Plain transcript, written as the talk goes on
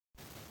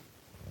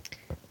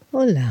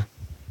Hola,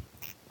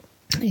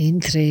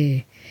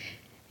 entre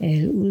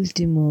el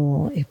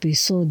último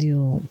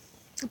episodio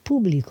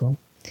público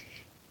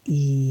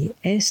y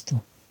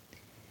esto,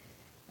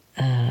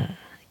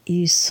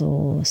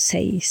 hizo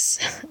 6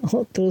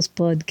 otros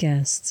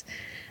podcasts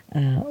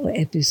o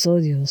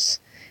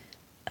episodios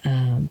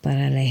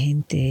para la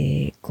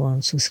gente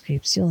con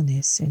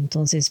suscripciones.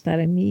 Entonces,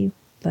 para mí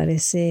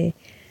parece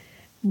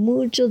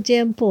mucho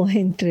tiempo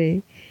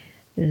entre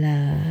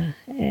el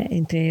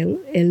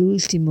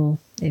último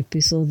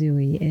episodio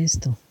y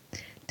esto.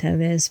 Tal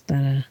vez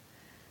para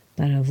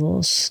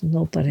vos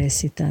no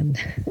parece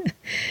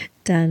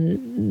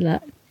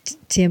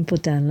tiempo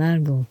tan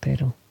largo,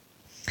 pero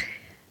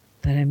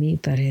para mí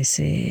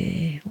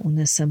parece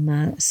una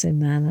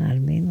semana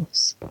al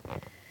menos.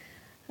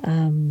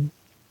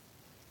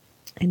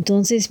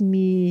 Entonces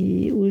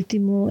mi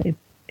último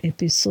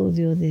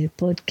episodio de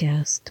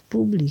podcast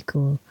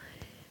público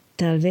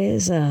tal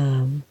vez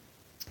ha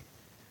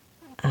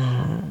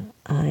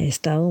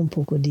estado un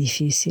poco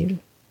difícil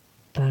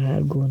para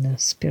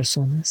algunas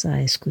personas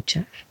a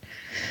escuchar.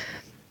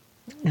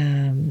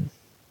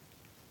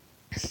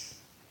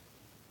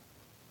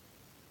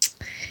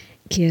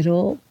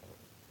 Quiero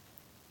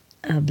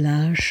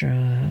hablar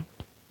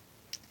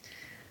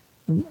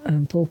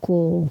un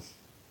poco,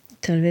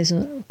 tal vez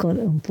con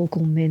un poco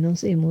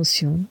menos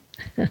emoción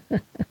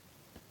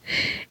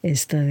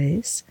esta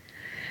vez,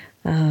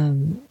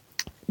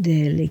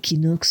 del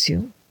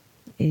equinoccio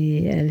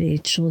y el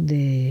hecho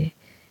de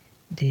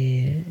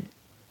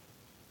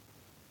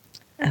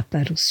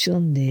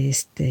aparición de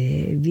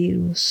este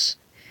virus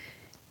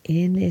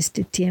en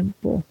este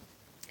tiempo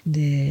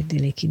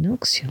del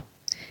equinoccio.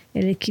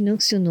 El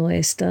equinoccio no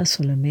está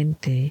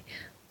solamente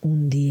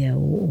un día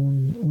o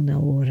una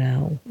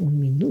hora o un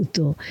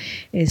minuto,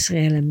 es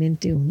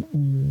realmente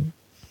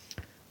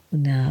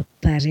una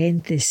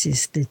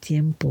paréntesis de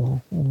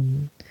tiempo,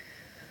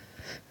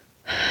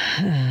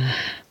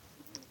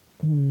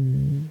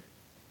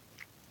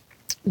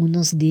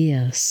 unos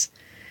días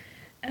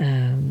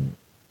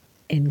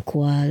en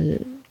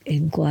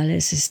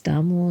cuales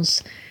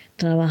estamos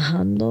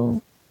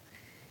trabajando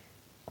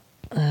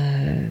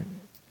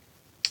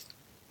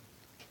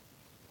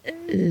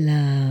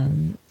la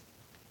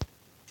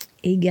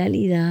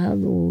egalidad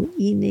o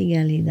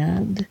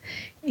inegalidad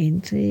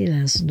entre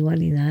las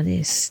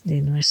dualidades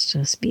de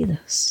nuestras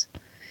vidas,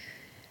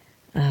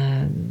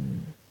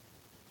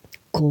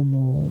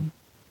 como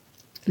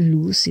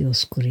luz y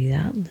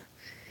oscuridad,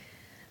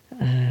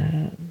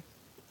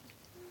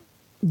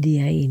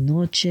 día y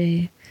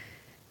noche,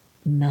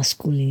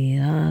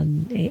 masculinidad,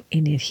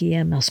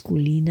 energía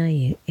masculina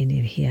y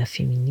energía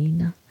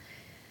femenina,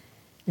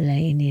 la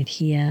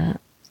energía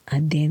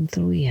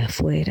adentro y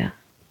afuera,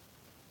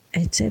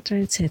 etcétera,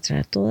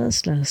 etcétera.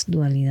 Todas las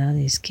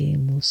dualidades que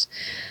hemos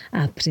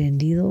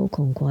aprendido,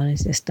 con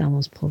cuales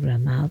estamos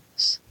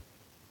programados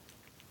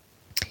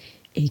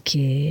y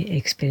que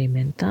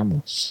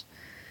experimentamos.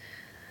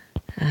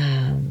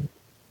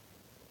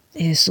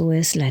 Eso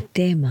es el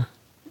tema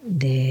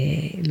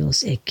de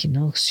los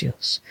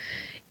equinoccios.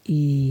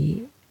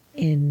 Y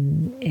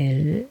en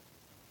el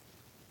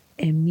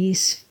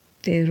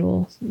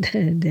hemisferio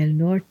del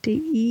norte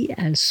y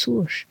al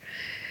sur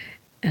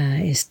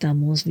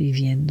estamos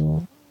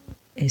viviendo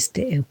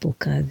esta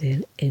época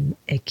del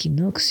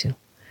equinoccio.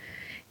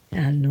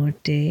 Al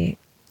norte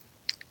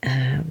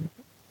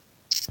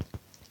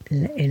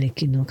el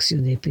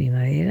equinoccio de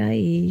primavera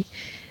y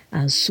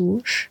al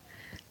sur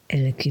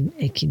el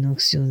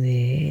equinoccio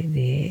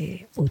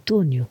de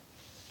otoño.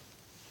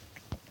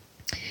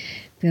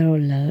 Pero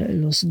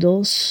los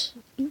dos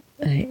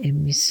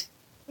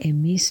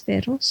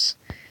hemisferios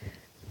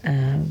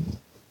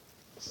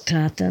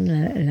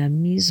tratan la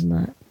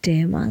misma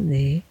tema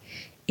de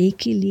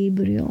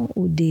equilibrio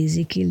o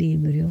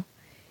desequilibrio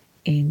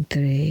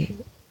entre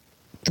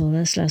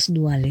todas las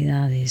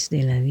dualidades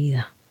de la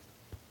vida.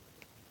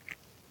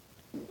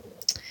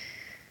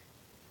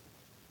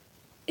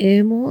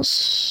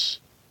 Hemos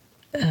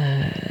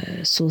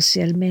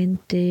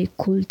socialmente,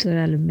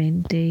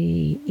 culturalmente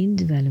e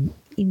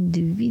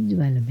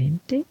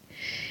individualmente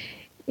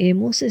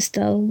hemos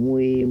estado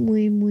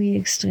muy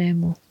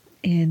extremo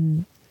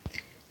en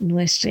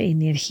nuestra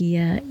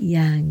energía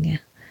yang,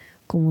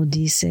 como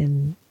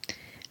dicen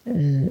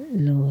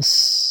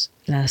las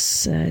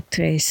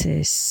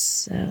 13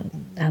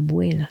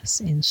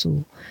 abuelas en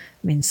su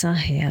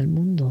mensaje al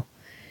mundo.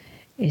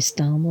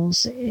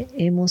 Hemos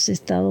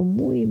estado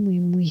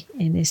muy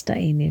en esta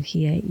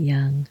energía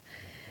yang.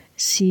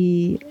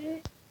 Si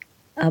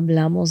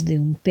hablamos de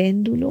un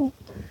péndulo,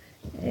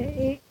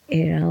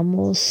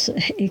 éramos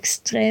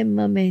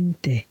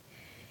extremadamente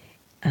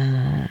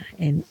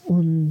en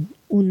un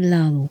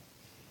lado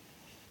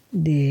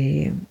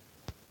de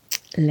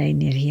la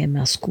energía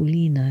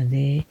masculina,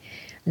 de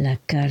la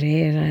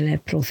carrera, la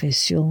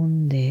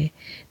profesión, de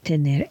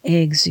tener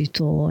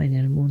éxito en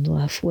el mundo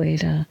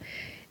afuera,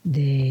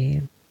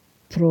 de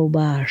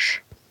probar,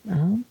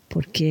 ¿no?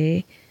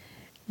 Porque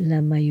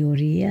la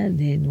mayoría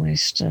de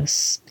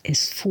nuestras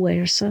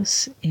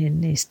esfuerzos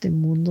en este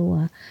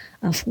mundo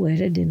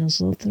afuera de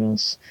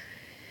nosotros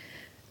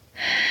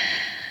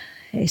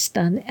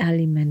están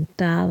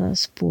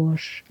alimentadas por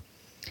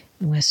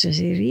nuestras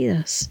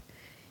heridas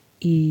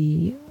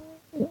y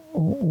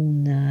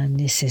una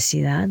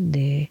necesidad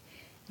de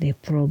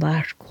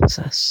probar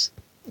cosas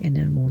en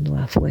el mundo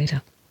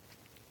afuera.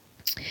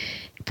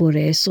 Por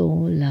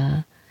eso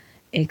la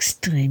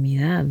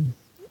extremidad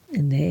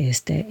de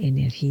esta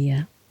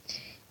energía,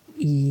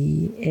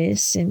 y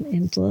es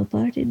en toda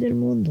parte del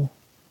mundo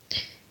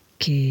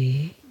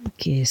que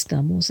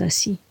estamos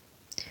así.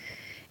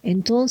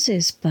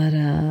 Entonces,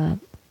 para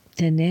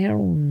tener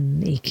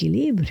un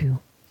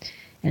equilibrio,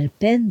 el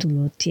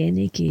péndulo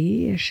tiene que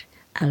ir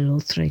al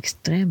otro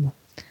extremo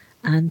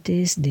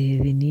antes de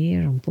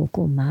venir un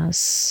poco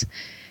más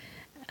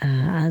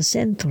al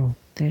centro,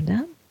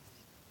 ¿verdad?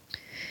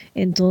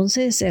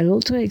 Entonces, el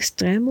otro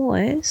extremo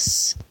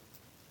es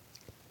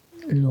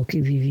lo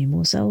que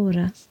vivimos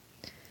ahora.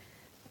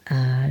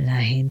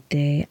 La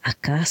gente a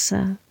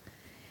casa,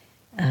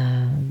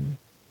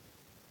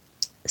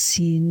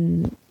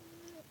 sin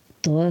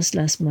todas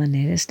las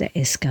maneras de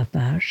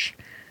escapar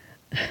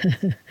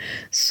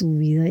su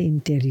vida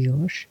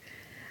interior,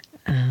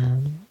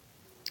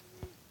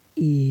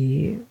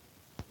 y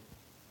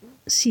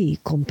sí,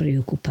 con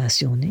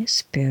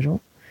preocupaciones, pero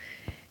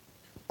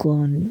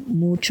con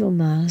mucho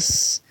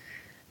más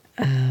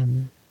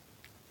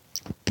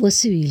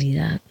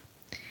posibilidad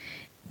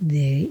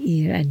de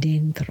ir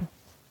adentro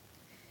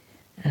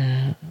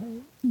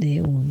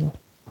de uno.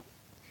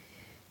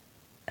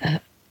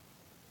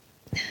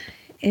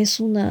 Es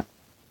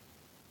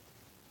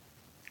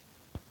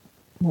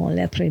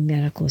la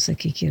primera cosa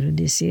que quiero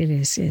decir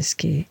es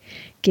que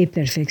qué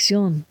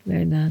perfección,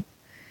 ¿verdad?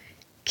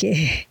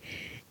 Que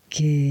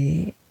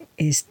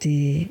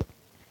este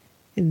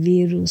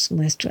virus,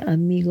 nuestro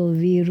amigo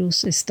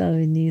virus, está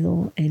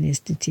venido en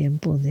este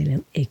tiempo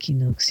del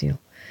equinoccio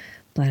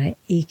para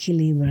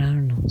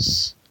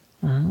equilibrarnos,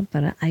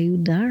 para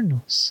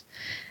ayudarnos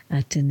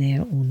a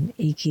tener un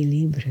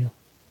equilibrio.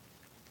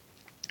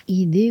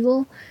 Y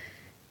digo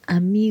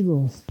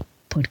amigo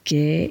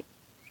porque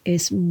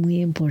es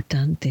muy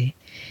importante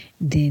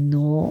de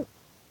no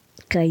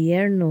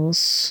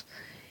caernos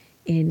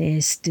en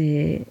esta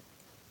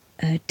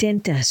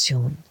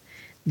tentación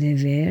de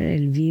ver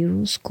el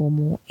virus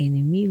como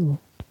enemigo,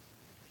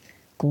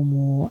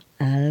 como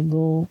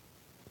algo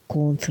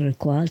contra el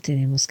cual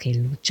tenemos que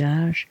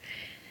luchar,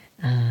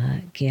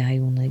 que hay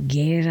una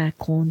guerra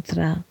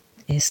contra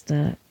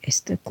esta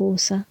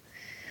cosa,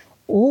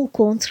 o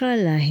contra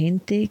la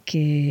gente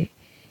que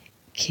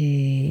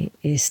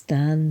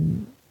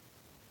están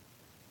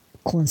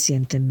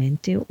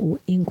conscientemente o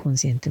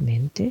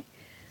inconscientemente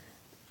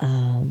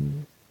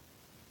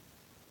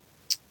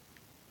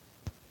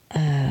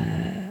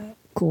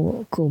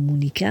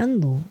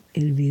comunicando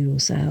el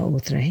virus a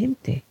otra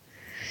gente.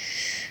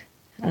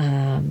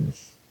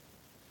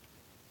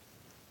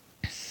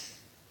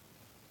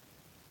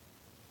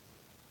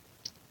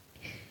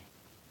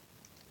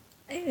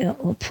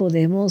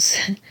 Podemos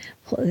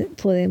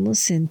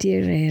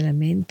sentir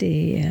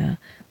realmente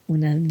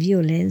una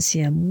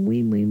violencia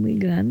muy, muy, muy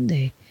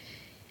grande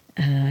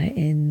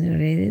en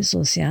redes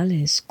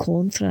sociales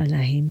contra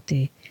la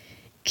gente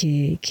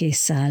que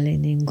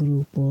salen en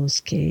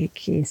grupos, que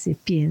se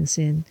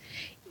piensen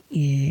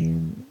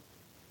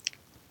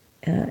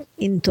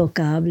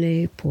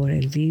intocable por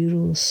el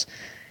virus,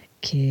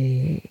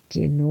 que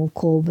no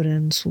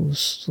cobran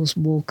sus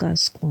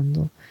bocas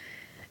cuando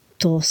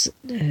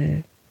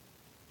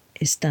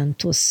están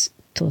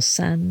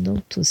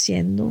tosiendo.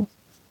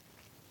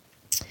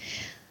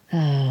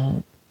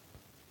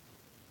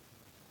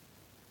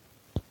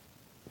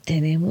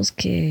 Tenemos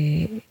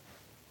que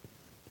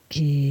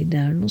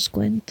darnos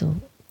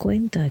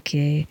cuenta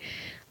que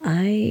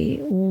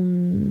hay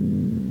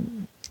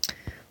un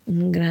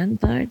gran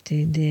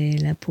parte de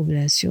la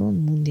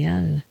población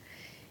mundial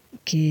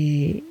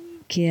que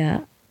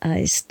ha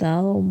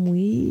estado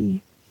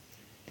muy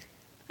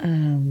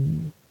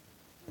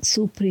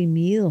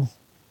suprimido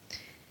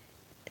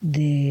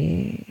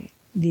de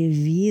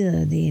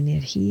vida, de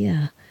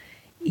energía,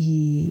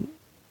 y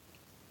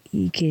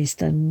que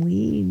están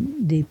muy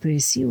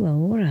depresivos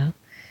ahora,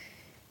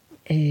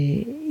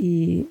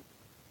 y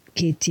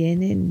que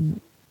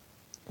tienen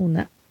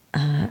una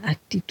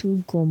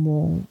actitud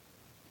como,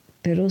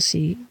 pero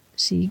si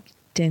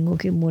tengo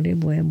que morir,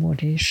 voy a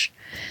morir,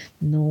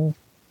 no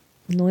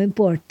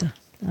importa.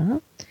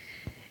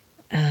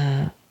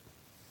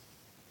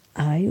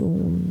 Hay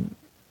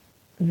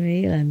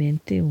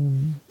realmente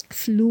un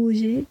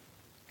fluye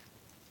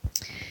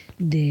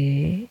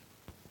de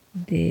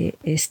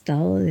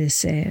estado de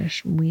ser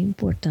muy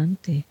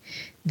importante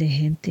de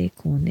gente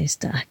con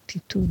esta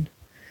actitud.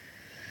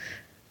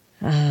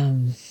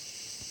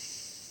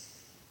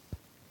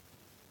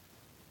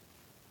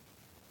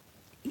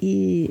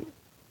 Y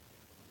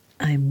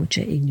hay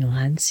mucha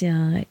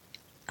ignorancia,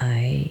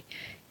 hay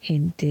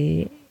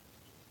gente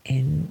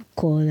en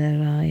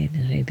cólera,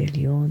 en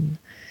rebelión,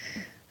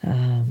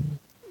 Um,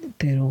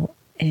 pero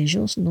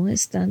ellos no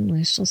están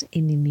nuestros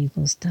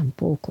enemigos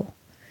tampoco.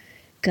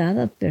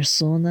 Cada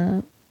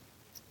persona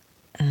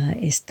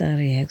está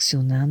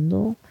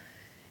reaccionando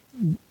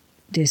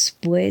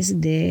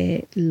después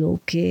de lo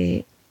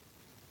que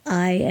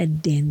hay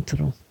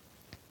adentro.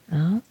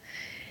 ¿Ah?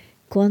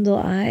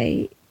 Cuando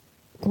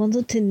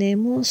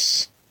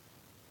tenemos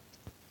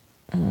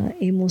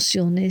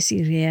emociones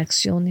y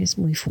reacciones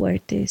muy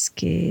fuertes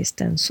que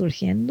están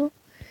surgiendo,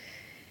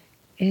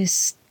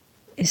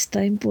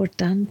 está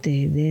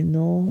importante de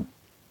no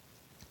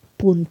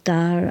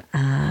apuntar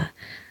a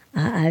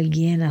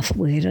alguien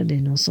afuera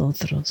de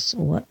nosotros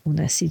o a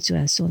una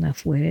situación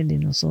afuera de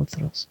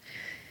nosotros.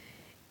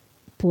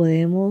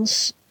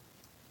 Podemos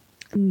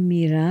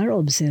mirar,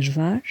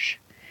 observar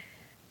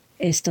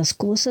estas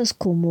cosas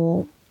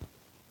como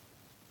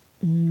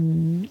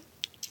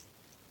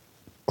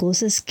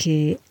cosas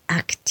que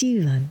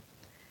activan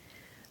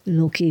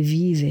lo que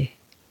vive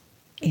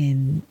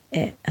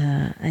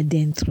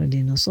adentro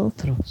de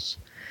nosotros.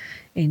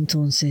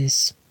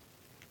 Entonces,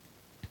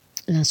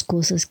 las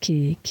cosas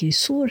que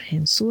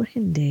surgen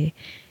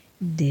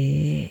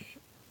de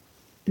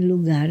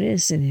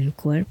lugares en el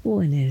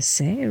cuerpo, en el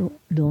ser,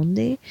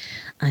 donde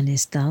han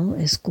estado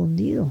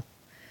escondidos,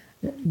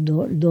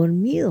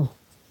 dormidos.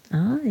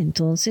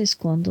 Entonces,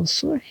 cuando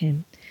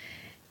surgen,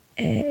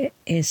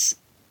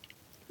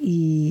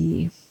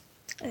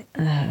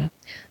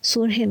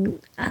 surgen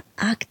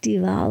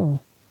activados,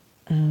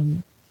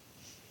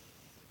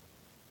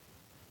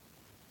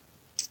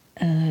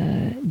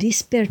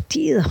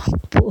 dispertidos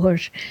por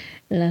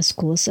las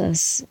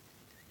cosas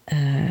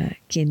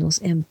que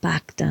nos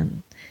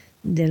impactan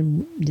del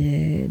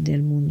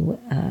mundo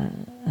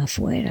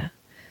afuera,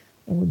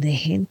 o de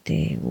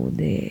gente, o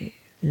de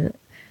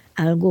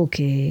algo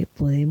que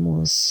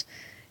podemos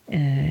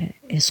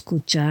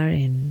escuchar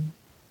en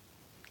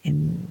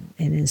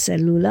el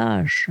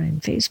celular,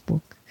 en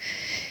Facebook.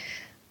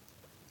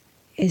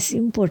 Es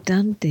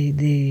importante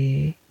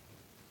de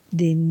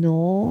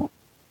no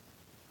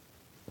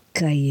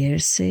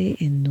caerse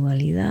en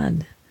dualidad,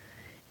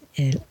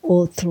 el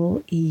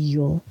otro y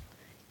yo,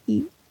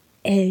 y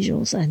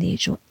ellos han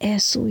hecho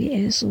eso y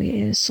eso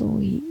y eso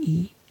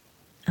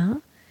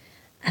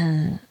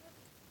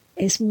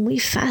es muy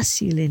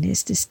fácil en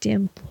estos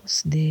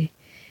tiempos de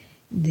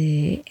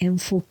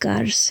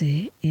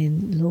enfocarse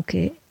en lo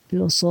que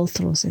los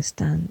otros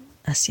están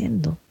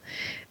haciendo,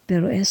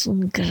 pero es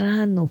una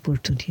gran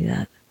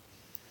oportunidad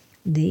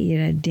de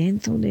ir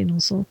adentro de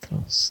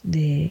nosotros,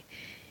 de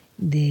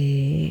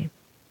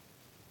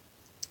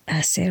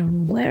hacer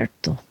un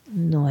huerto,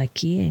 no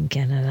aquí en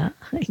Canadá,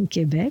 en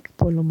Quebec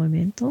por el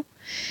momento,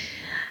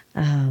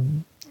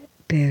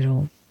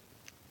 pero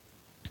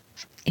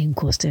en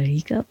Costa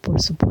Rica, por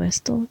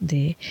supuesto,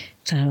 de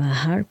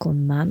trabajar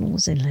con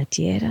manos en la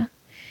tierra.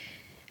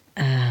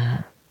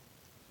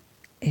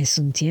 Es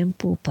un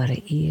tiempo para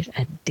ir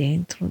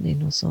adentro de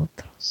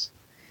nosotros.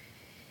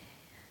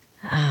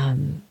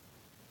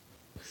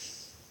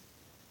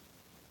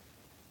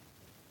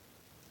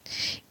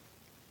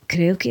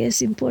 Creo que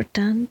es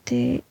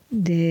importante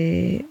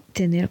de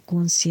tener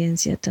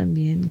conciencia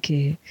también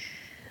que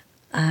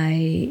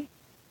hay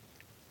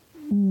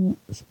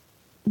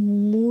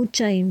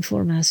mucha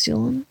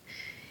información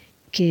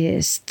que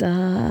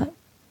está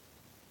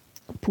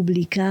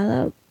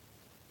publicada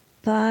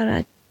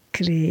para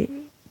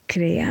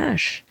crear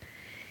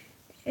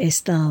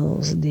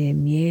estados de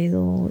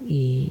miedo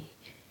y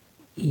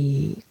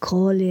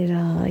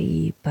cólera,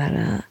 y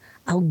para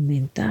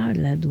aumentar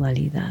la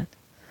dualidad.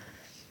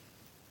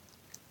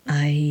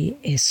 Hay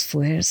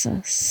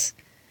esfuerzos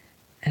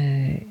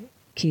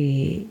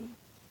que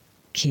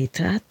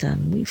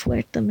tratan muy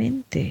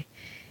fuertemente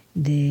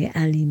de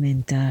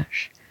alimentar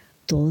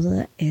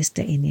toda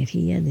esta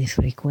energía de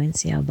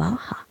frecuencia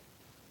baja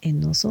en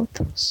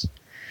nosotros.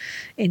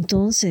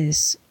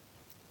 Entonces,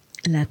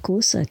 la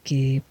cosa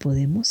que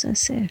podemos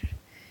hacer,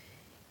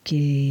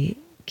 que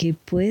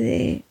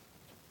puede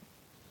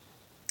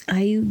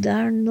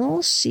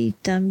ayudarnos y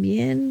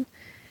también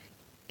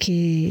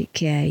que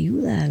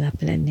ayuda a la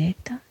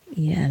planeta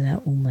y a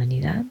la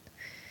humanidad,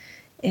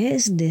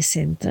 es de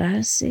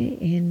centrarse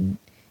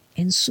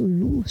en su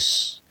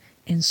luz,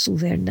 en su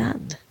verdad.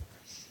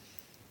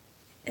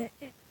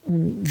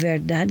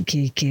 Verdad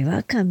que va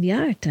a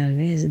cambiar tal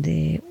vez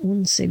de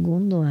un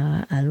segundo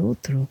al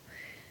otro,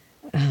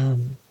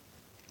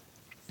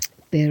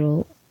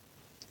 pero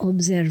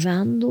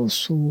observando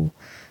su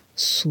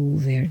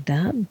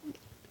verdad,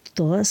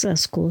 todas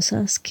las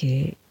cosas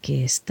que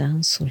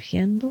están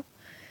surgiendo,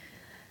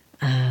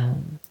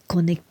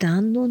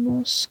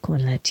 conectándonos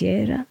con la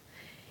tierra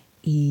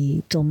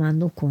y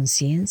tomando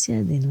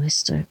conciencia de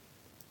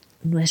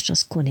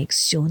nuestras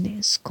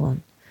conexiones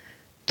con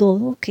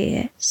todo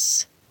que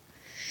es,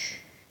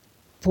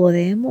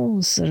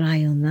 podemos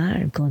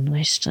rayonar con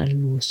nuestra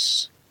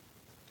luz.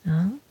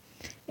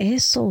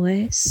 Eso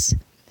es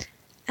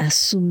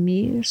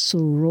asumir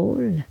su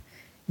rol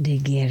de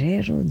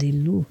guerrero de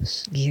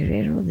luz,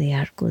 guerrero de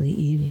arco de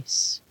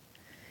iris.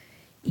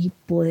 Y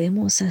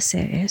podemos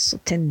hacer eso.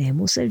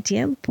 Tenemos el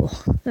tiempo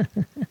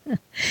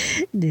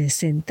de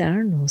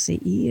sentarnos e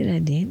ir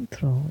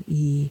adentro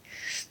y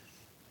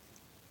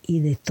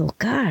de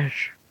tocar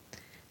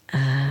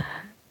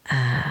a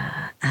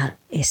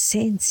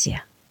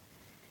esencia,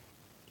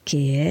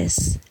 que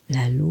es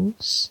la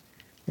luz,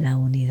 la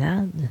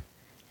unidad,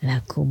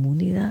 la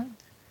comunidad.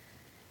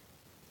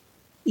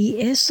 Y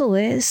eso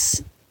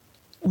es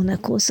una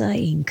cosa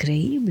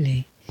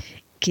increíble,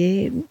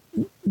 que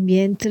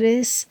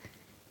mientras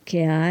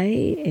que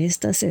hay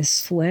estas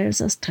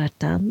esfuerzos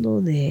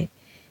tratando de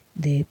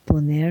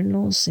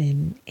ponernos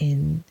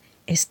en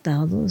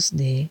estados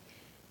de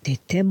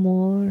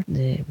temor,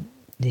 de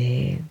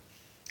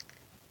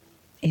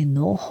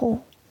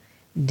enojo,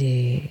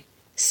 de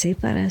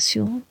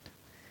separación,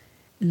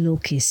 lo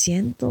que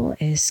siento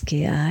es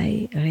que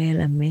hay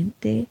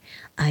realmente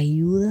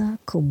ayuda,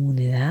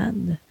 comunidad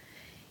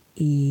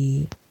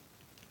y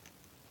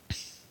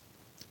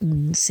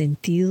un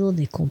sentido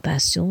de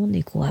compasión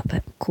y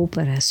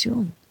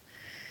cooperación.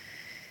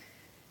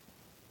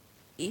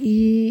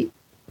 Y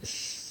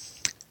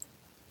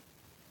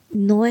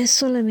no es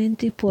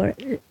solamente por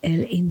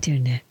el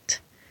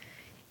internet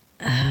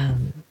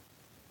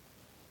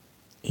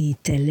y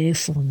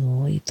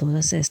teléfono y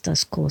todas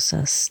estas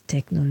cosas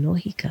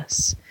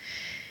tecnológicas.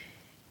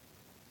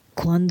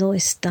 Cuando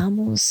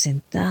estamos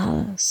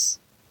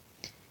centradas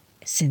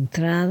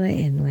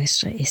en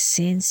nuestra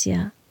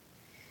esencia,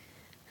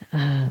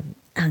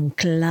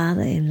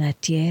 anclada en la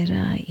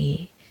tierra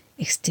y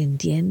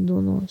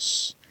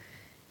extendiéndonos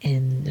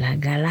en las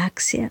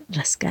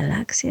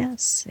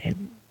galaxias, el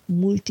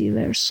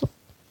multiverso,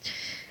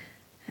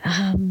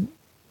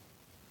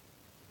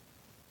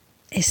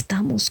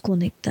 estamos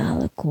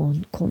conectados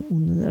con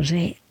una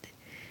red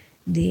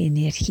de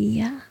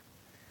energía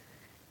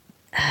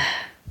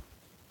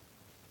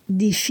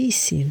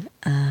difícil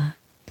a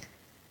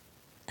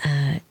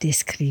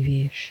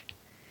describir,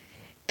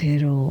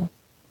 pero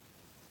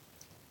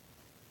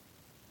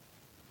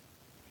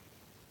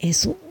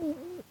es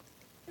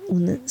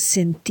un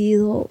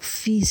sentido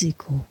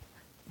físico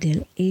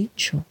del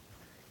hecho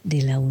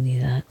de la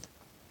unidad.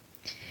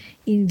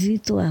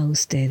 Invito a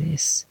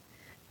ustedes,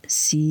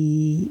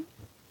 si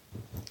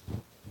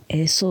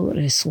eso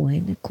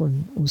resuena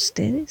con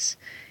ustedes,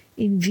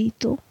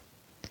 invito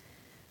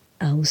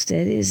a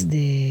ustedes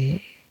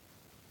de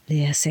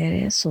hacer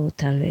eso,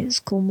 tal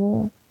vez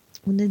como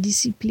una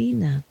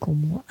disciplina,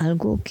 como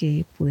algo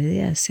que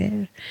puede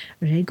hacer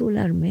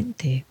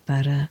regularmente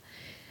para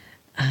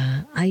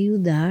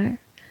ayudar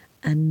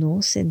a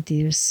no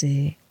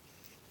sentirse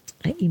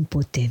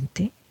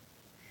impotente.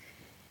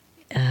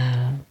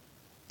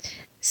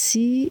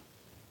 Si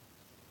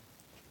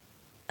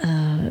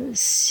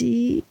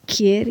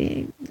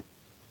quieren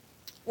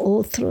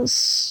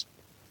otras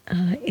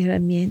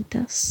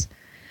herramientas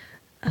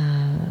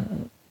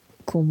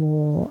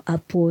como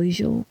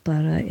apoyo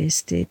para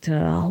este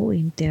trabajo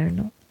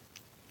interno,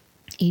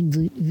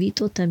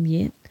 invito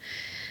también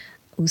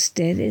a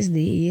ustedes de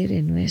ir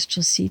en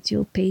nuestro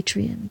sitio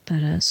Patreon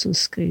para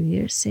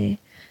suscribirse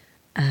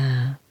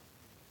a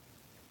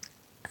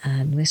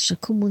nuestra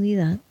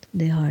comunidad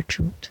de Heart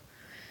Truth.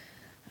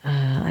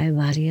 Hay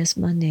varias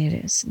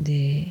maneras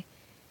de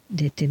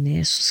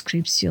tener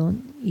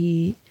suscripción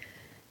y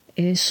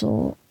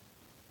eso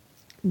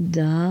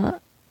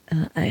da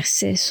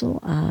acceso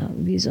a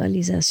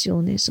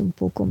visualizaciones un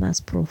poco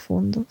más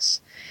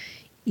profundos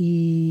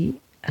y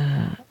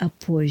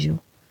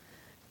apoyo,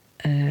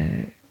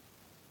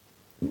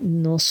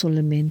 no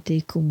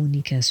solamente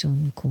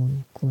comunicación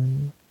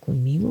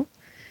conmigo,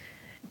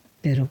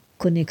 pero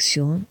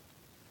conexión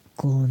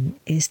con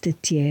esta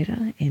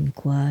tierra en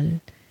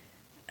cual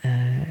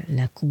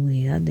la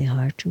comunidad de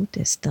Heart Truth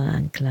está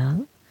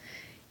anclada,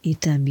 y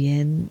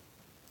también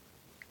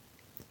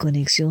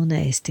conexión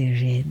a esta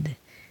red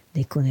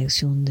de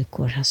conexión de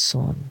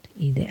corazón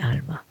y de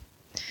alma.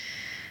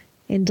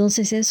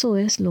 Entonces eso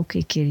es lo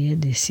que quería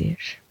decir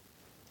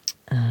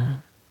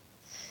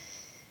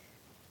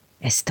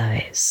esta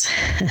vez.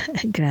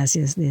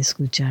 Gracias de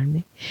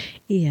escucharme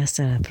y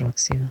hasta la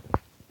próxima.